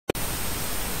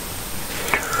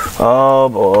Oh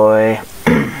boy.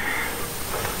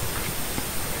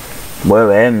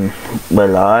 We're in. We're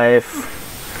live.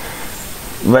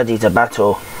 Ready to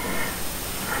battle.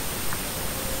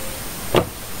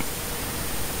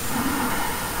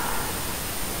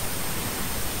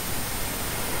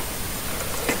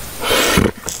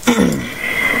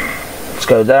 Let's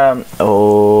go down.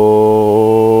 Oh.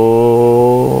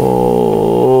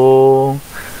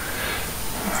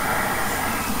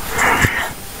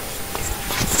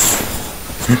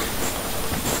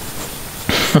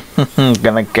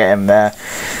 Gonna get him there.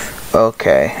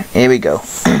 Okay, here we go.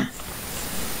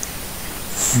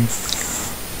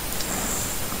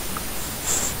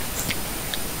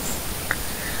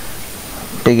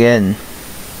 Begin.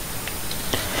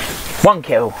 1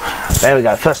 kill. There we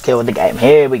go. First kill of the game.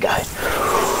 Here we go.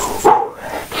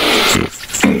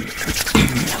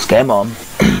 Let's get him on.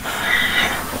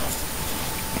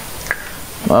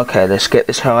 Okay, let's get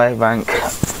this high rank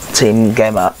team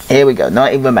game up. Here we go.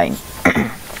 90 remain.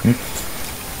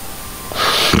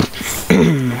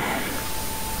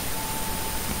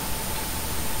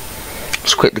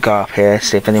 Just quickly go up here,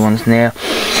 see if anyone's near.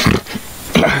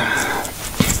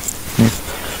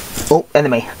 Oh,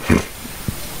 enemy.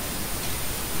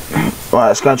 Right,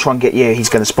 let's go and try and get you. He's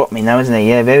going to spot me now, isn't he?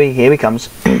 Yeah, here he comes.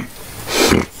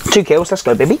 2 kills, let's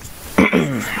go, baby.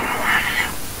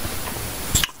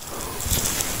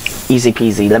 Easy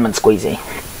peasy, lemon squeezy.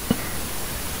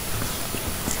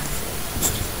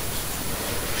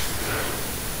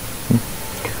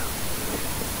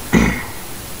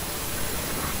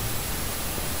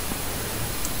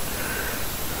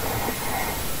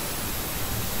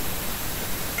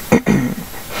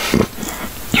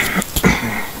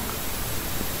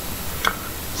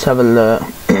 Let's have a look.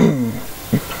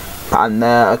 Pattern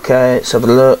there, okay, let's have a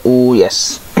look. Oh,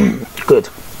 yes. Good.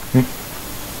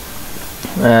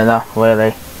 No, where are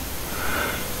they?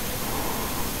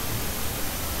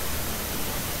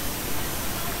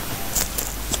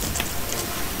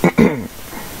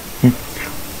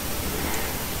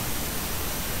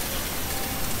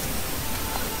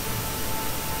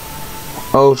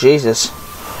 Oh, Jesus.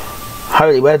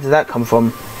 Holy, where did that come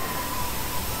from?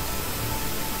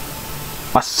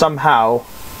 I somehow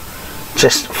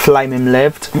just flaming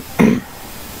lived.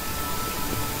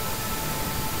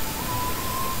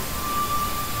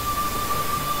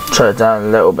 Try it down a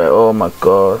little bit. Oh my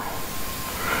god.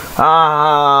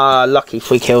 Ah, lucky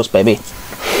 3 kills, baby.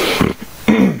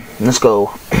 Let's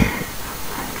go.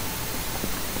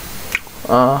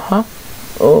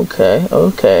 Okay,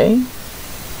 okay.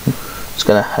 It's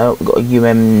gonna help. We've got a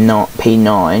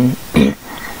P9.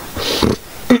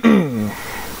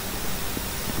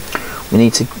 We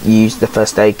need to use the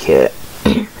first aid kit.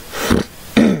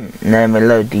 And then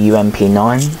reload the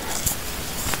UMP9.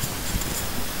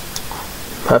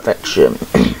 Perfection.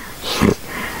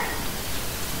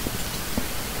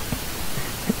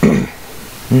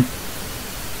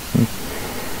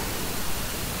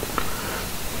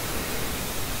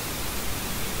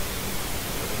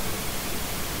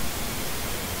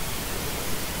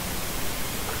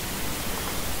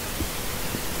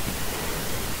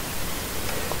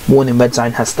 Warning, red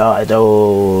zone has started.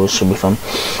 Oh, should be fun.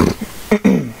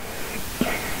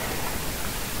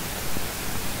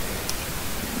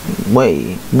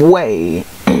 Wait.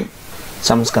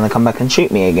 Someone's gonna come back and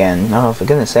shoot me again. Oh, for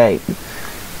goodness sake.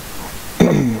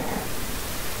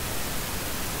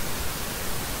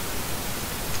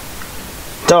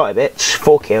 Die, bitch.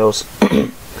 4 kills.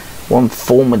 1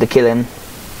 form with the killing.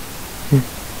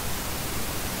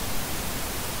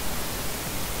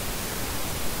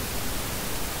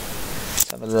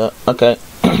 Okay.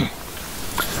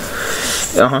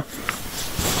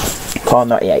 Car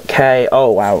 98k.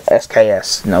 Oh wow,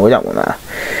 SKS. No, we don't want that.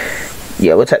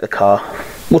 Yeah, we'll take the car.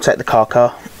 We'll take the car.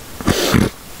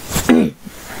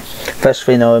 First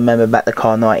thing I remember about the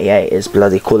car 98 is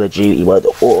bloody Call of Duty World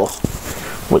at War,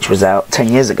 which was out 10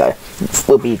 years ago.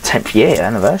 Will be 10th year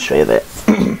anniversary of it.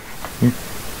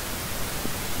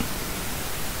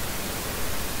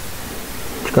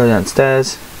 Let's go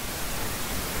downstairs.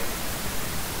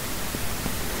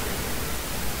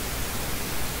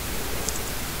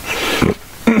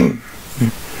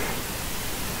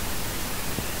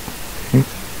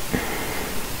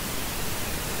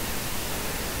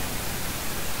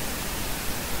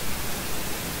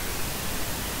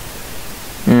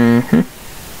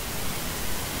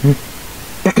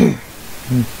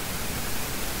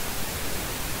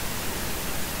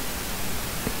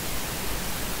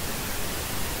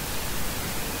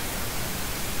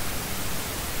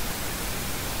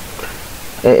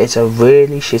 It's a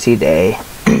really shitty day.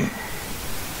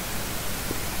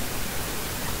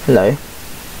 Hello.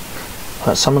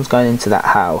 Right, someone's going into that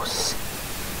house.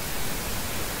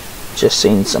 Just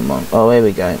seen someone. Oh, here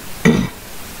we go.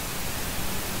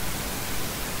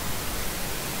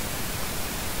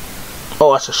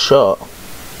 Oh, that's a shot.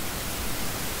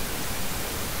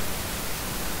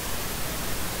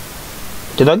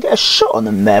 Did I get a shot on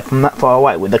them there from that far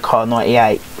away with the Kar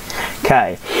 98?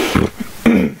 Okay.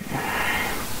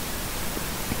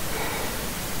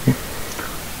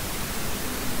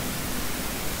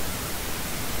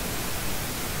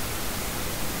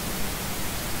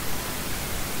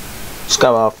 Let's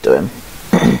go after him.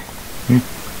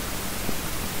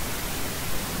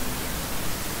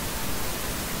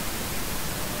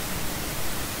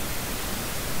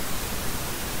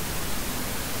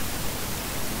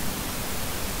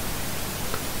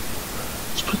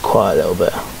 Let's be quiet a little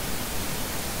bit.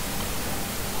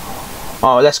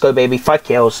 Oh, let's go, baby. 5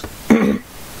 kills.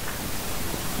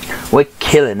 We're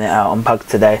killing it out on Pug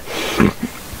today.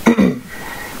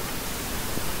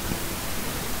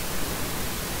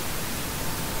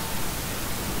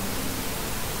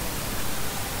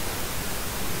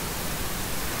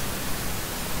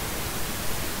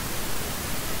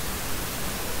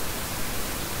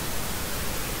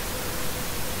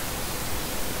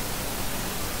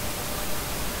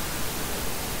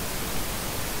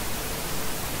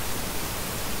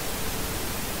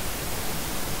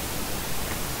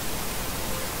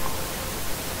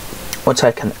 We'll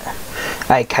take an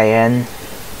AKN.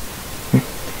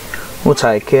 We'll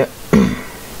take it.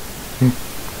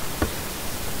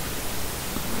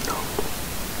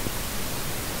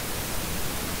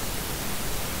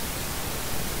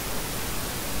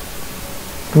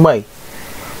 Wait.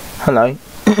 Hello.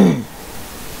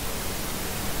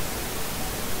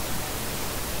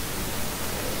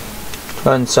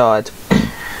 Go inside.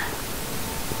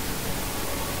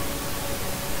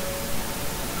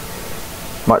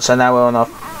 Right, so now we're on our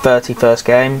 31st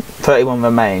game. 31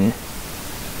 remain.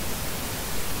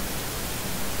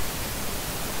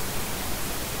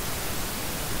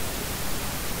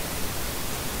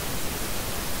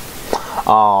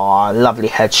 Oh, lovely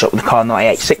headshot with the Kar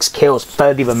 98. 6 kills,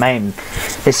 30 remain.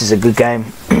 This is a good game.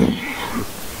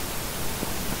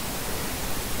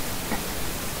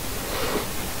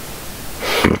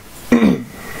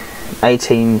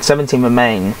 17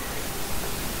 remain.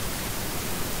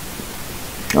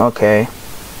 Okay.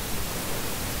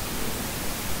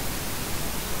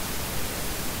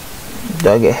 Did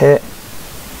I get hit?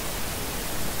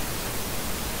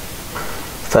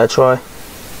 Third try.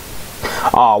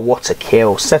 Oh, what a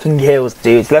kill. 7 kills,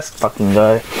 dudes. Let's fucking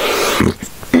go.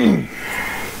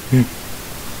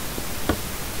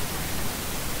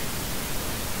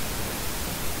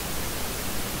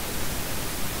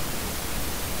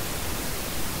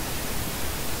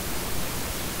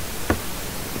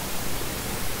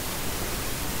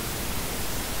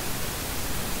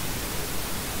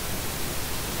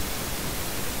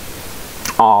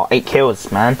 Oh, 8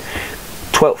 kills, man.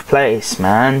 12th place,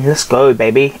 man. Let's go,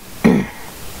 baby.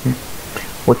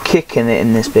 We're kicking it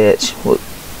in this bitch.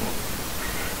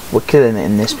 We're killing it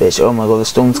in this bitch. Oh my god, the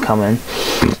storm's coming.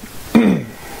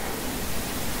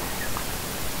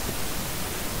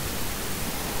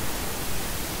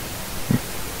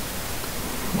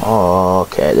 Oh,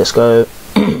 okay, let's go.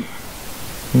 I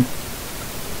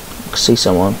can see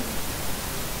someone.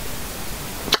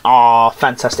 Oh,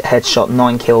 fantastic headshot.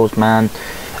 9 kills, man.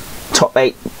 Top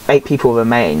 8 people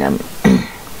remain.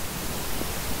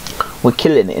 We're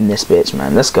killing it in this bitch,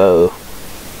 man. Let's go.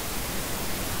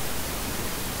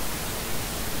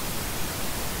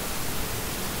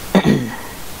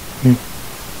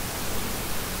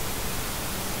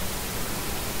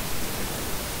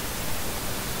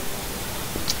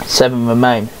 Seven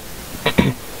remain.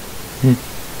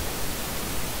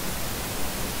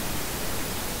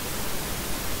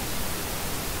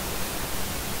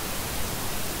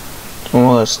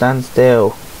 Oh, stand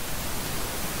still.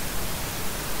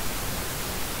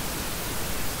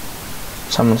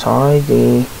 Someone's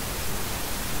hiding.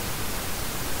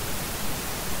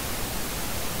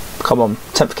 Come on,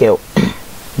 10th kill.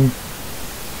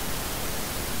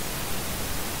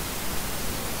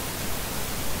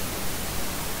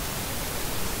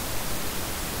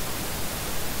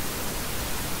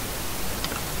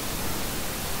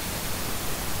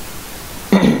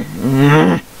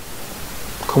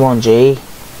 Come on, G.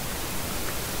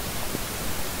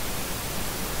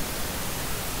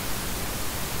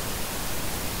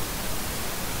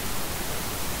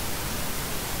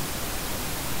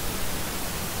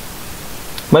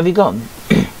 Where have you gone?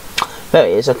 There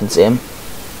he is, I can see him.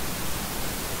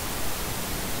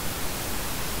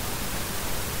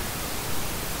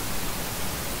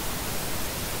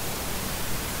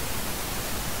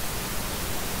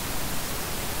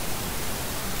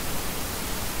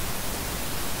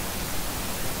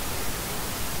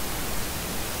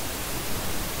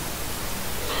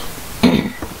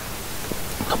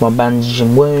 Come on,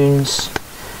 bandaging wounds.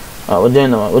 Alright, we're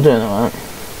doing alright, we're doing alright.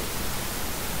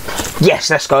 Yes,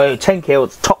 let's go. 10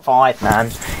 kills, top 5, man.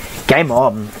 Game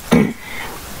on.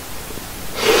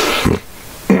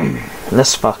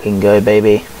 Let's fucking go,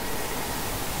 baby.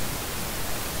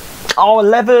 Oh,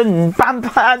 11! Bam,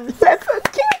 bam! 11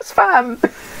 kills, fam!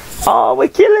 Oh, we're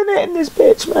killing it in this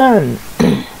bitch, man.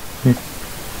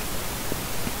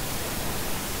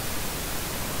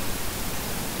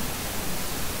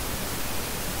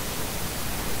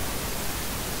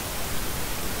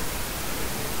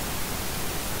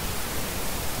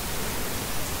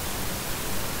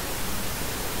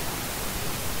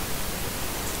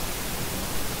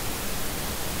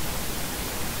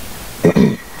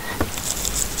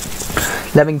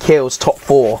 11 kills, top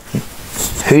 4.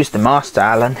 Who's the master,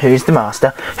 Alan? Who's the master?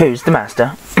 Who's the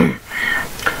master?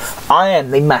 I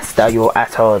am the master, you're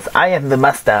assholes. I am the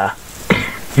master.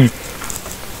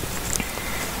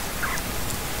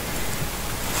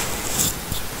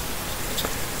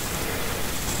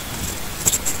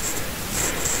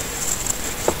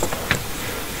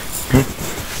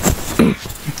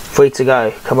 Free to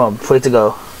go. Come on, free to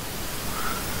go.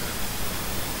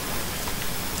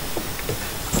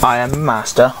 I am the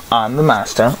master. I'm the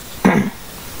master.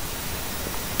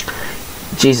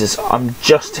 Jesus, I'm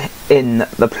just in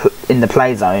the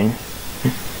play zone.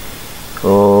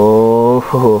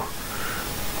 Oh,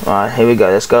 right, here we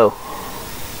go. Let's go.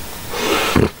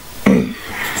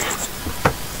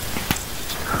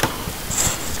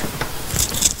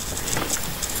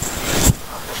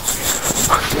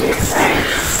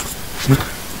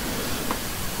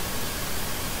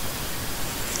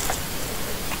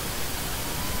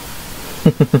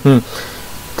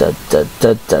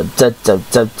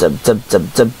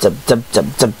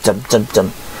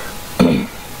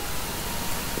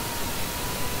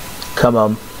 Come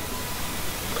on,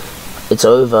 it's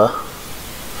over.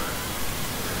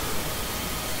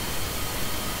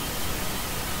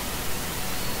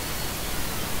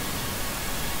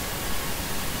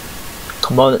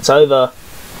 Come on, it's over.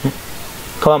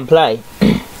 Come on, play.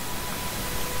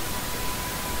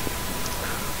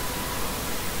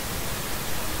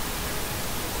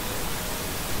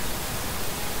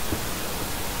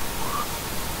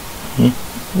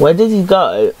 Where did he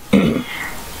go?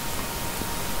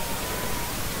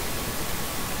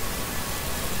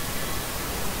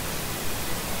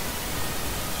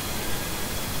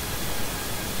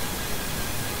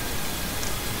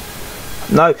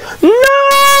 No.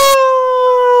 No!